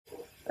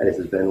Hi, this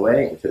is Ben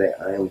Way, and today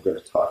I am going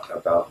to talk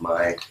about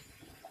my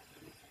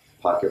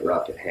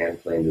PocketRocket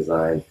hand plane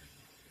design.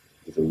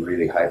 It's a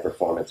really high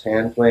performance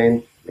hand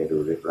plane, made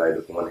to ride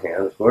with one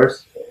hand, of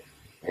course,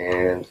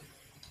 and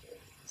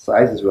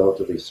size is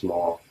relatively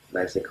small,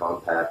 nice and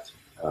compact,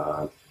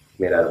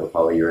 made out of a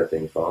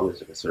polyurethane foam.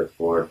 This is a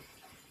surfboard,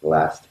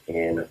 glassed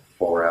in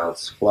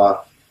 4-ounce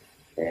cloth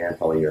and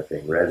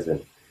polyurethane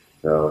resin.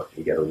 So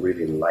you get a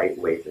really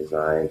lightweight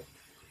design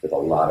with a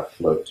lot of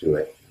float to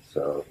it.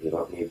 So you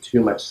don't need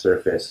too much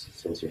surface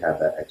since you have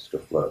that extra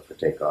float for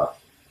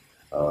takeoff.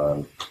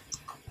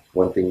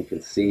 One thing you can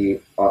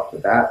see off the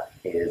bat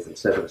is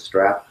instead of a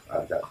strap,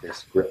 I've got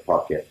this grip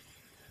pocket.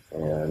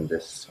 And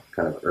this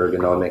kind of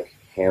ergonomic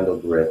handle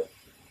grip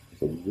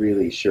is a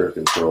really sure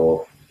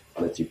control.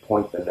 Lets you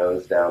point the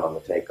nose down on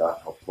the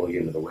takeoff, help pull you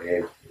into the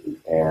wave,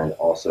 and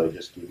also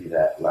just give you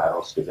that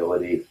lateral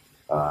stability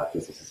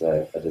because this is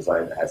a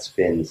design that has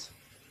fins.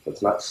 So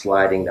it's not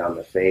sliding down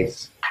the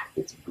face,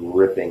 it's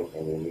gripping,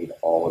 and you need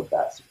all of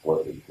that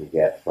support that you can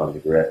get from the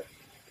grip.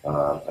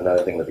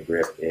 Another thing with the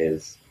grip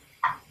is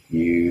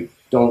you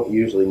don't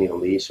usually need a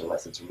leash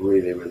unless it's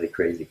really, really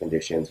crazy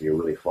conditions or you're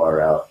really far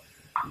out.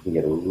 You can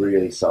get a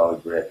really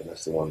solid grip and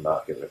this will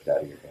not get ripped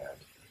out of your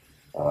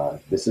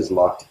hand. This is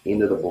locked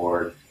into the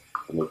board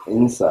from the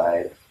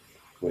inside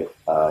with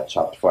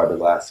chopped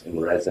fiberglass and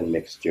resin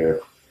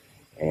mixture,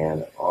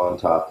 and on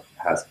top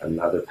has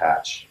another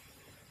patch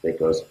that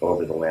goes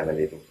over the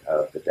laminating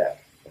of the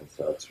deck. And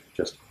so it's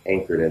just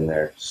anchored in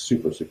there,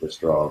 super, super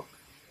strong.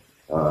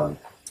 The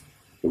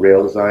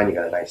rail design, you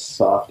got a nice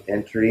soft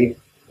entry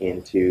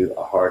into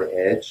a hard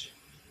edge.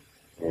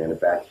 And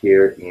back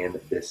here in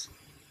this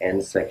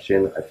end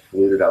section, I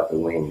fluted out the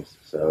wings.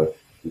 So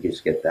you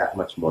just get that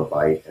much more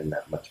bite and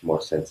that much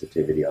more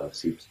sensitivity on the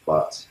seat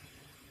spots.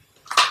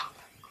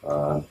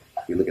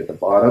 If you look at the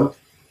bottom,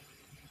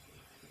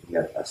 you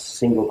got a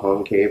single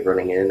concave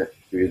running in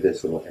through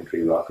this little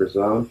entry rocker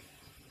zone.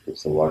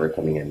 It's the water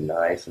coming in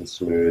nice and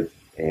smooth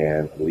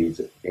and leads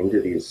it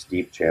into these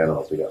deep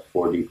channels. We got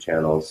 4 deep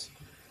channels,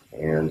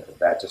 and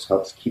that just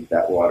helps keep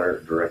that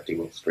water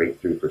directing straight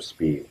through for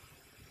speed.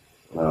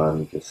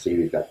 You can see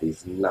we've got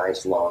these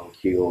nice long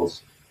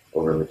keels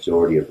over a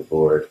majority of the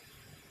board,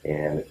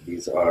 and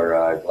these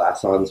are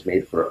glass-ons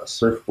made for a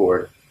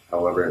surfboard.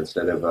 However,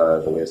 instead of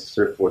the way a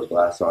surfboard's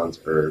glass-ons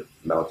are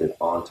mounted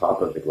on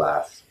top of the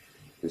glass,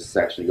 this is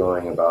actually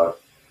going about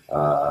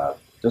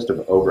just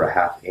over a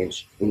 ½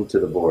 inch into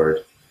the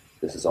board.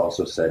 This is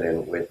also set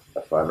in with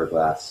a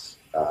fiberglass,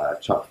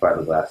 chopped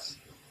fiberglass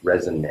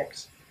resin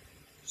mix.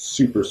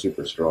 Super,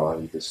 super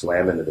strong. You can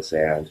slam into the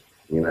sand.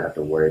 You don't have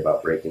to worry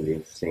about breaking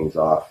these things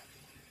off,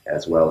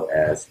 as well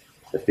as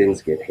the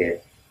fins get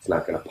hit. It's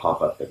not going to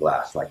pop up the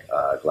glass like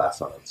a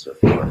glass-on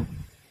surfboard.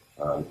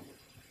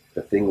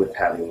 The thing with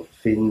having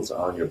fins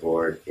on your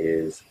board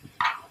is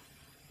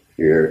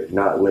you're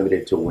not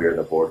limited to where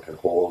the board can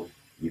hold.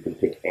 You can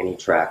pick any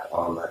track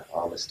on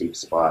the steep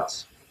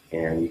spots,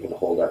 and you can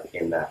hold up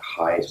in that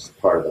highest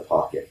part of the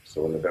pocket.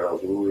 So when the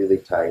barrel's really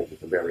tight, you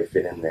can barely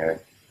fit in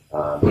there.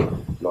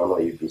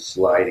 Normally you'd be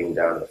sliding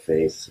down to the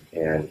face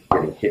and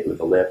getting hit with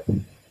the lip.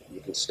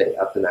 You can stay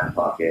up in that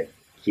pocket,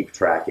 keep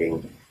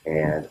tracking,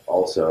 and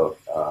also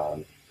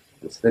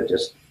instead of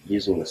just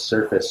using the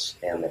surface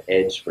and the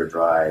edge for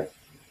drive,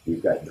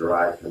 you've got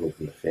drive coming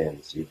from the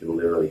fins. So you can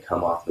literally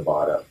come off the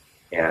bottom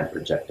and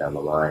project down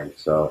the line.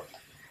 So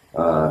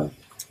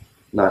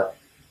not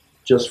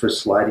just for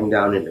sliding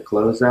down into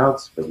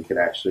closeouts, but you can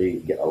actually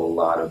get a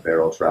lot of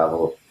barrel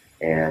travel,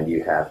 and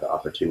you have the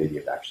opportunity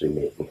of actually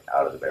making it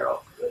out of the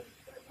barrel.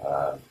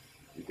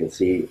 You can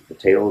see the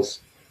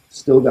tail's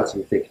still got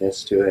some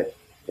thickness to it,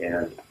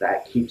 and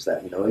that keeps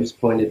that nose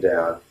pointed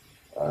down.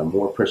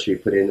 More pressure you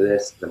put into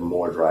this, the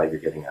more drive you're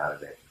getting out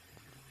of it.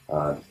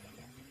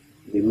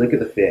 If you look at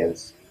the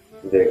fins,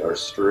 they are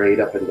straight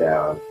up and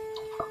down,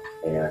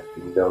 and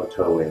no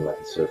toe in like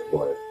a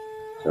surfboard.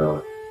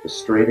 So the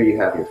straighter you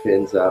have your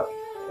fins up,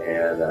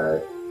 and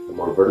the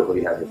more vertical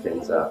you have your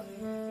fins up,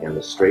 and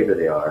the straighter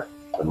they are,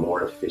 the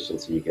more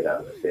efficiency you get out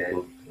of the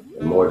fin,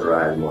 the more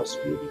drive, the more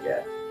speed you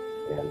get.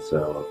 And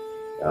so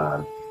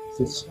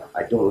since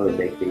I don't really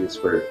make these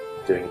for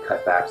doing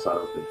cutbacks on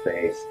open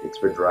face, it's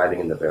for driving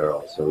in the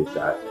barrel. So we've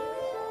got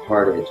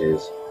hard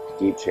edges,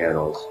 deep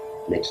channels,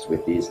 mixed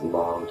with these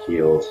long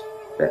keels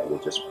that will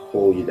just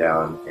pull you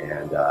down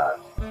and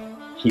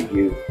keep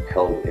you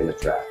held in the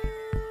track.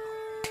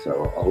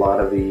 So a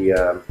lot of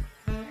the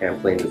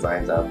hand plane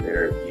designs out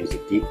there use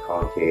a deep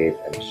concave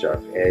and a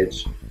sharp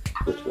edge,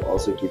 which will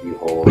also give you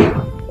hold,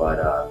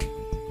 but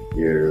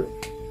you're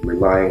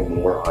relying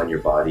more on your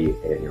body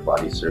and your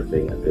body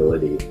surfing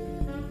ability.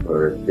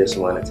 For this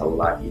one, it's a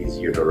lot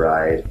easier to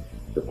ride.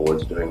 The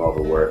board's doing all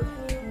the work,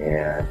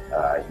 and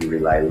you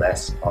rely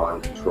less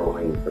on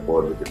controlling the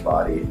board with your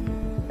body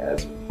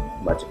as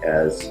much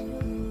as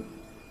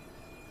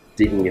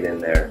digging it in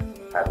there,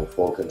 having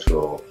full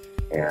control,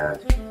 and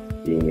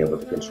being able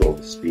to control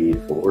the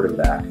speed forward and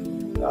back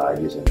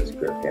using this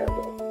grip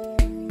handle.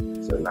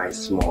 It's a nice,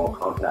 small,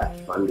 compact,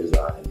 fun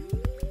design.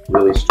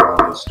 Really strong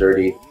and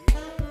sturdy.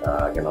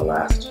 Gonna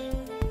last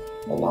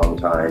a long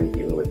time,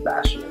 even with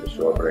bashing in the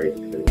shore braid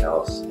and everything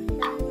else.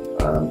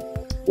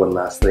 One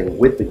last thing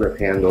with the grip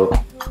handle,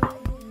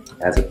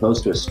 as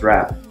opposed to a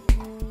strap,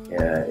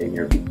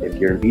 if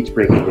you're in beach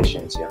break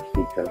conditions, you have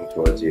feet coming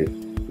towards you,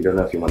 you don't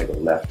know if you want to go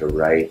left or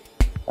right.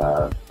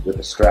 With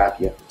a strap,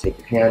 you have to take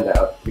your hand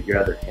out, put your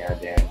other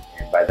hand in,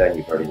 and by then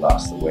you've already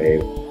lost the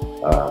wave.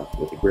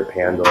 With the grip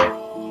handle,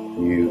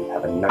 you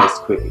have a nice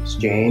quick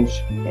exchange,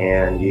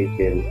 and you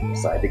can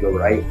decide to go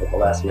right at the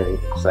last minute, you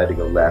can decide to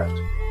go left.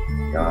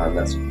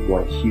 That's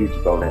one huge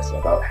bonus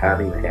about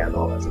having the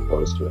handle as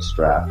opposed to a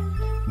strap.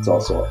 It's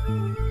also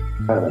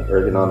kind of an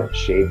ergonomic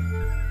shape,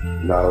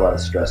 not a lot of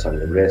stress on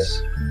your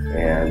wrists,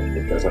 and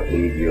it doesn't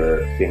leave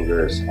your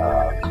fingers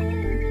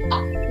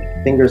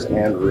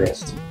and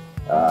wrist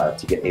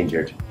to get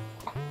injured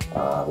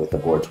with the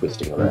board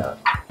twisting around.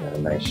 And a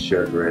nice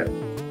sure grip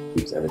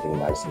keeps everything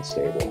nice and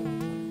stable.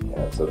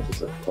 And so this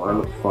is a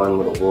fun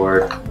little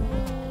board.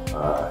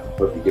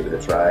 Hope you give it a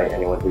try.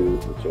 Anyone who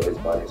enjoys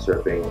body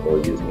surfing or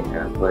using a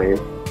hand plane,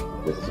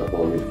 this is a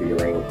whole new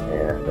feeling,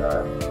 and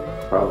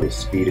probably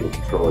speed and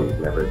control you've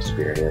never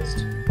experienced.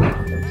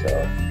 And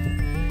so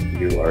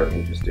if you are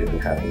interested in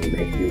having me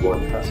make you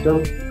one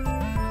custom,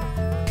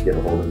 get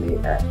a hold of me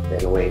at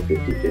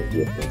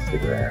Benaway5050 at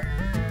Instagram.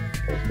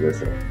 Thanks for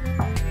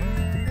listening.